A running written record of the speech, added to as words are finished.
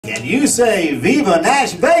Can you say Viva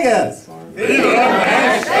NashVegas? Viva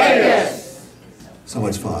NashVegas! So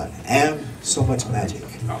much fun and so much magic.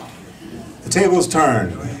 The tables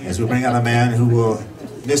turn as we bring out a man who will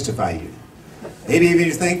mystify you. Maybe even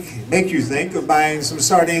make you think of buying some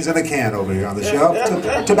sardines in a can over here on the shelf,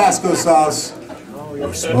 Tabasco sauce,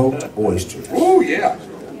 or smoked oysters. Oh yeah!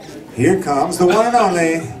 Here comes the one and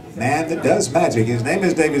only man that does magic. His name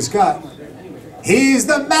is David Scott. He's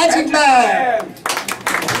the Magic Man!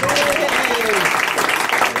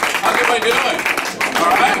 How's everybody doing? All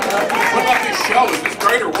right? What about this show? Is this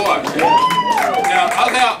great or what? Now, I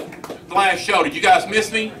was out the last show. Did you guys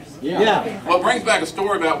miss me? Yeah. Well, it brings back a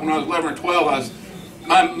story about when I was 11 or 12.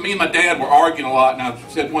 Me and my dad were arguing a lot, and I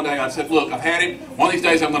said one day, look, I've had it. One of these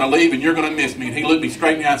days I'm going to leave, and you're going to miss me. And he looked me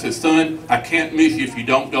straight in the eye and said, son, I can't miss you if you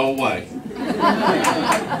don't go away.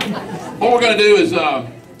 What we're going to do is,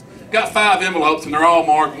 got 5 envelopes, and they're all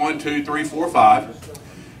marked 1, 2, 3, 4, 5.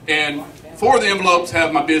 And 4 of the envelopes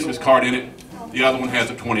have my business card in it. The other one has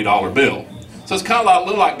a $20 bill. So it's kind of a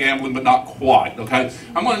little like gambling, but not quite, okay?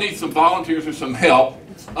 I'm going to need some volunteers or some help.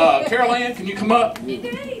 Carol Ann, can you come up?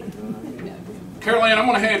 Carol Ann, I'm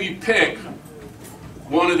going to have you pick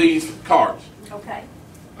one of these cards. Okay.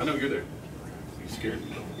 I know you're there. You scared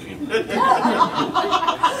me.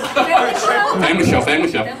 Family show. Family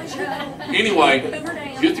show. Anyway,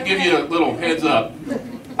 just to give you a little heads up,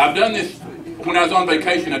 I've done this, when I was on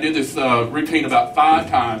vacation, I did this routine about 5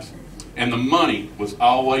 times, and the money was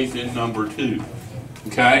always in number 2.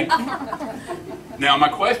 Okay? Now, my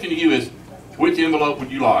question to you is, which envelope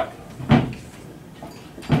would you like?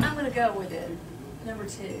 I'm going to go with it. Number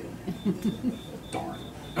 2. Darn.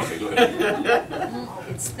 Okay, go ahead.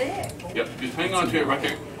 It's thick. Yep, just hang on to it right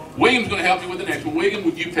there. William's going to help you with the next one. William,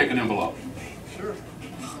 would you pick an envelope? Sure.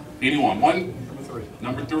 Anyone? One? Number 3.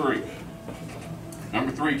 Number 3.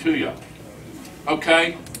 Number 3 to you.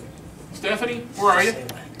 Okay. Stephanie, where are you?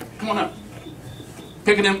 Come on up.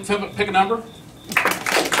 Pick a number.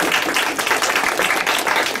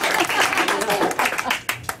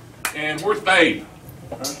 And where's Babe?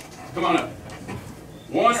 Come on up.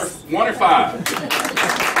 1 or 5?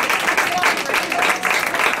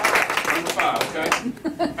 Number 5, okay?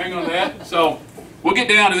 Hang on to that. So we'll get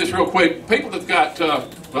down to this real quick. People that've got, well,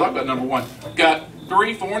 I've got number 1. Got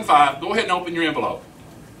 3, 4, and 5. Go ahead and open your envelope.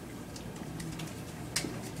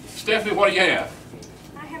 Stephanie, what do you have?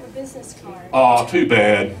 I have a business card. Oh, too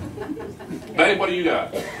bad. Babe, what do you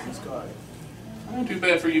got? Business card. Too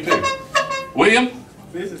bad for you too. William?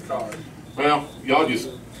 Business card. Well, y'all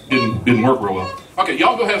just didn't work real well. Okay,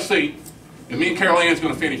 y'all go have a seat, and me and Carol Ann's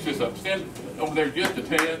going to finish this up. Stand over there just a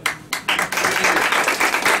tad.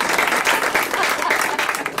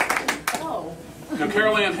 Oh. Now,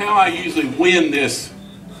 Carol Ann, how I usually win this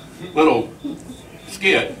little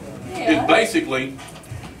skit is basically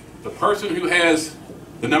the person who has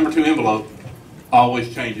the number 2 envelope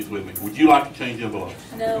always changes with me. Would you like to change envelopes?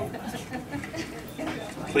 No.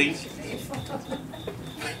 Please?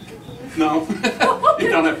 No? You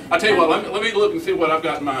don't have. I'll tell you what, let me look and see what I've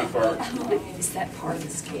got in mind for her. Is that part of the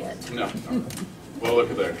skit? No. Well,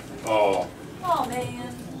 look at there. Oh, Oh,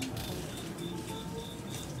 man.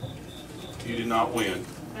 you did not win.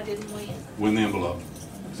 I didn't win. Win the envelope.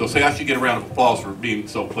 So say I should get a round of applause for being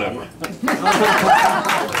so clever. What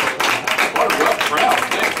a rough crowd.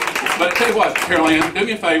 But I tell you what, Carol Ann, do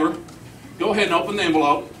me a favor. Go ahead and open the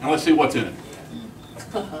envelope, and let's see what's in it.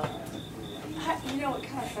 You know, it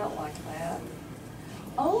kind of felt like that.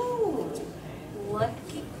 Oh,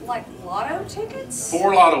 lucky, like lotto tickets?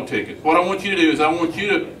 4 lotto tickets. What I want you to do is I want you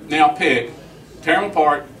to now pick, tear them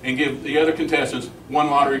apart, and give the other contestants 1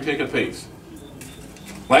 lottery ticket apiece.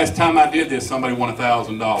 Last time I did this, somebody won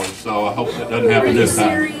 $1,000, so I hope that doesn't happen this time.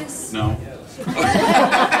 Are you serious? No.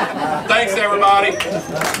 Thanks, everybody.